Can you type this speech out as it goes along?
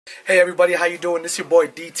Hey everybody, how you doing? This is your boy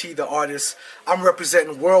DT the artist. I'm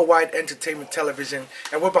representing Worldwide Entertainment Television,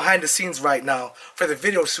 and we're behind the scenes right now for the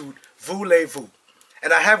video shoot Voulez-Vous.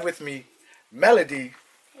 And I have with me Melody.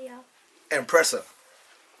 Hey y'all. And Pressa.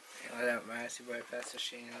 Hey, what up, man? It's your boy Pastor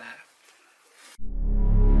Shane Live.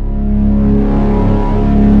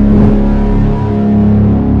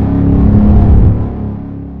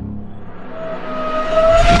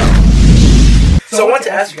 So I want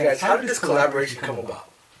to ask you guys, how did this collaboration come about?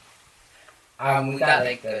 We got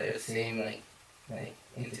like the same like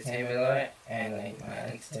entertainment lawyer, and like my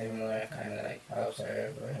entertainment lawyer kind of like helps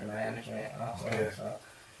her with her management also. Okay. So,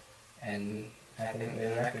 and I think the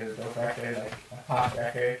record is a dope record, like a pop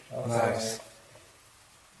record. Also, Nice.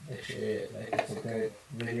 like, the shit, like it's a good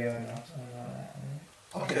video and also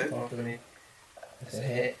all that. Okay. Hopefully it's a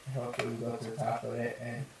hit. Hopefully we go to the top of it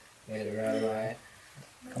and get it right away.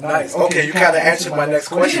 Nice. Okay, you kind of answered my next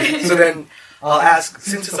question. So then I'll ask,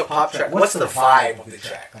 since it's a pop track, what's the vibe of the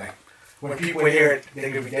track? Like, when people hear it,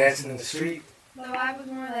 they're going to be dancing in the street? The vibe was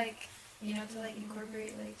more like, to like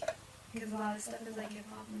incorporate like, because a lot of stuff is like hip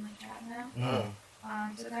hop and like trap now.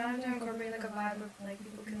 So kind of to incorporate like a vibe of like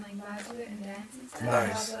people can like vibe to it and dance and stuff. Nice.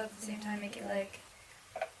 But also at the same time make it like,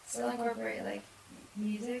 still incorporate like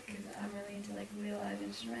music, because I'm really into like real live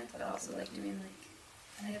instruments, but also like doing like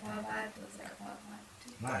a hip hop vibe, but it's like a pop vibe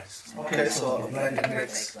too. Nice. And Okay, then so a blended perfect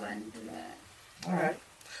mix. blend through that. Alright.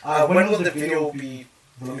 When will the video be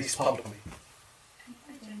released publicly?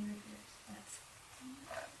 By January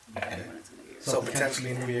 1st. Okay. When it's gonna be So potentially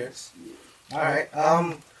in New Year's. Alright.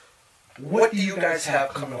 What do you guys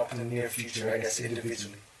have coming up in the near future, I guess,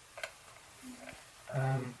 individually?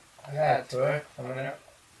 I got a tour coming up.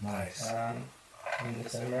 Nice. In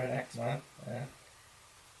December next month. Yeah.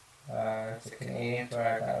 It's a Canadian tour.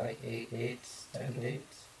 I got like 10 dates.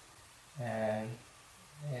 And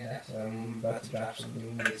yeah, so I'm about to drop some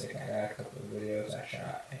new music. I got a couple of videos I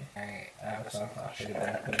shot. I have a song called Should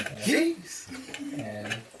Have Been a Pimp. Jeez.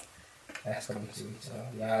 And that's coming soon. So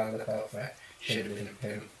y'all look out for it. Should Have Been a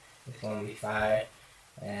Pimp. It's going to be fire.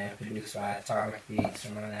 And produced by Atomic Beats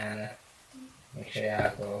from Atlanta. Make sure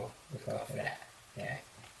y'all go look out for that. Yeah.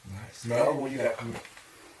 Nice. Mel, what you got coming up?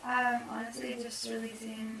 Honestly, just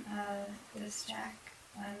releasing this track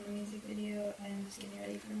on the music video and just getting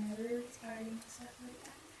ready for Murder's Party and stuff like that.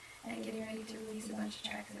 And getting ready to release a bunch of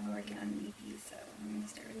tracks, and I'm working on an EP, so I'm going to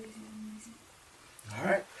start releasing music.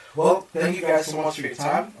 Alright. Well, thank you guys so much for your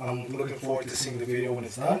time. I'm looking forward to seeing the video when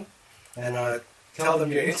it's done. And tell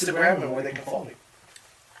them your Instagram and where they can follow you.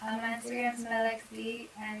 My Instagram's MelXD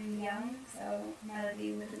and Young, so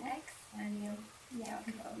Melody with an X, and you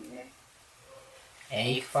can follow me there. And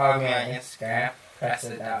you can follow me on Instagram,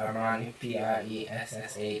 Pressa.Armani,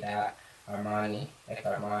 Pressa.Armani, like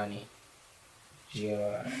Armani.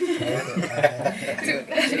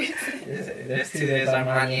 There's two, there's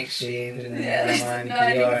Armani Exchange and then Armani No, I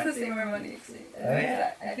think Dior. it's the same Armani Exchange. Oh,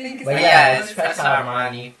 yeah? I think it's But like yeah, that it's one.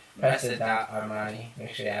 Pressa.Armani, Pressa.Armani.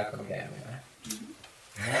 Make sure y'all come get me, man.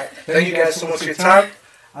 Alright. Thank you guys so much for your time.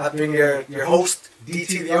 I've been your host,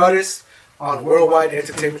 DT the artist, on Worldwide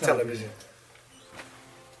Entertainment Television.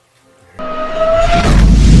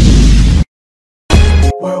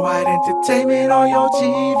 Worldwide Entertainment on your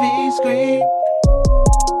TV screen.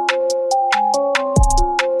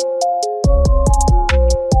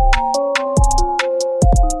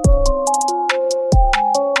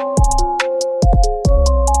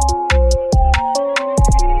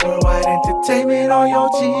 Worldwide Entertainment on your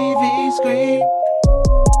TV screen.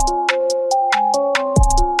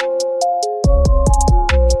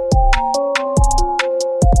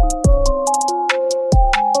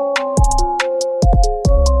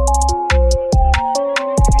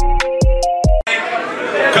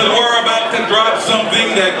 Because we're about to drop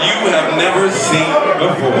something that you have never seen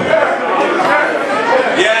before.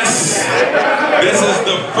 Yes, this is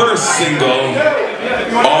the first single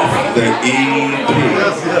off the EP.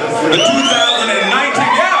 The 2019,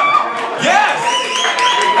 yes!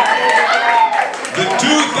 The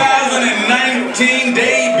 2019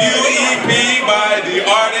 debut EP by the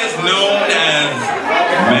artist known as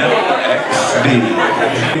Mel XD.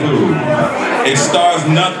 It stars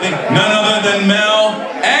none other than Mel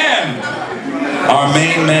and our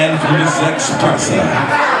main man from the Sex, Pressa.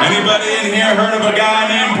 Anybody in here heard of a guy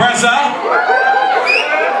named Pressa?